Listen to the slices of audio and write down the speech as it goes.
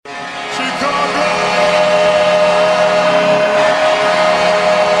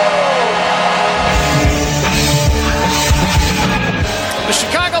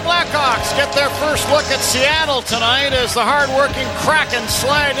Seattle tonight as the hard-working Kraken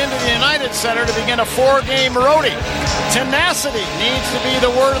slide into the United Center to begin a 4-game roadie. Tenacity needs to be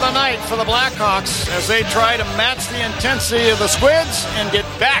the word of the night for the Blackhawks as they try to match the intensity of the Squids and get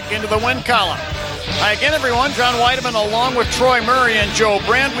back into the win column. Hi again, everyone. John Weideman along with Troy Murray and Joe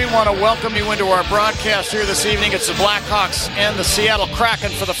Brandt. We want to welcome you into our broadcast here this evening. It's the Blackhawks and the Seattle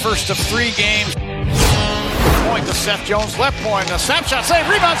Kraken for the first of 3 games. Point to Seth Jones, left point, a snapshot, save,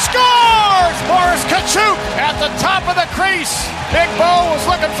 rebound, scores! Boris Kachuk at the top of the crease. Big Bo was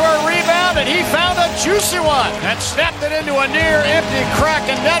looking for a rebound, and he found a juicy one and snapped it into a near-empty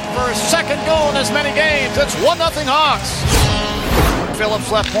Kraken net for his second goal in as many games. It's 1-0 Hawks.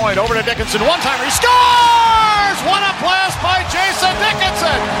 Phillips left point, over to Dickinson, one-timer, he scores! One-up blast by Jason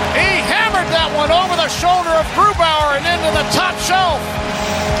Dickinson. He hammered that one over the shoulder of Grubauer and into the top shelf.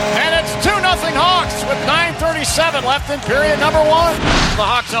 And it's 2-0 Hawks with 9:37 left in period number 1. The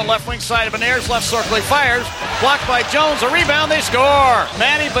Hawks on the left wing side of Beniers, left circle, he fires. Blocked by Jones, a rebound, they score.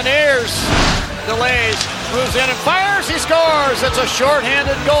 Manny Beniers delays, moves in and fires, he scores. It's a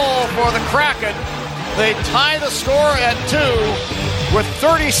shorthanded goal for the Kraken. They tie the score at 2 with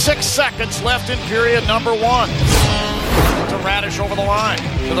 36 seconds left in period number 1. To Radish over the line.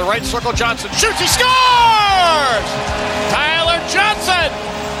 To the right circle, Johnson shoots, he scores! Tyler Johnson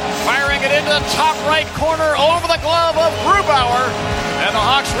firing it into the top right corner over the glove of Grubauer. And the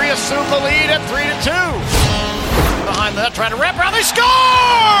Hawks reassume the lead at 3-2. Behind the net, trying to wrap around, they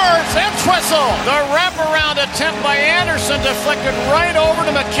scores! Entwistle! The wraparound attempt by Anderson deflected right over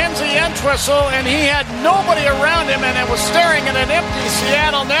to Mackenzie Entwistle, and he had nobody around him, and it was staring at an empty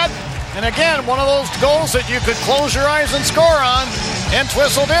Seattle net. And again, one of those goals that you could close your eyes and score on.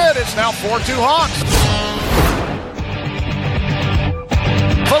 Entwistle did. It's now 4-2 Hawks.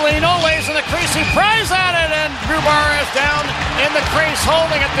 Foligno lays in the crease, he pries at it, and Grubauer is down in the crease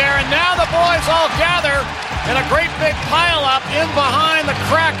holding it there. And now the boys all gather in a great big pile-up in behind the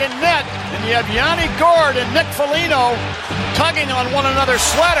Kraken net. And you have Yanni Gourde and Nick Foligno tugging on one another's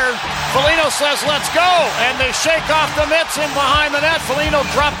sweater. Foligno says, let's go, and they shake off the mitts in behind the net. Foligno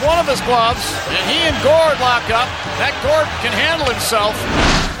dropped one of his gloves, and he and Gourde lock up. That Gourde can handle himself.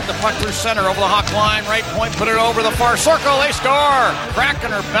 The puck through center over the Hawk line, right point, put it over the far circle, they score!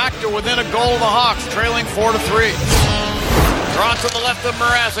 Kraken are back to within a goal of the Hawks, trailing 4-3. Drawn to the left of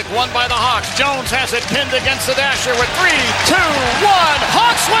Mrazek, won by the Hawks. Jones has it pinned against the dasher with 3, 2, 1.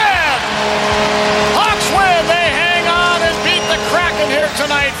 Hawks win! Hawks win! They hang on and beat the Kraken here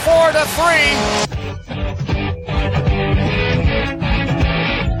tonight, 4-3.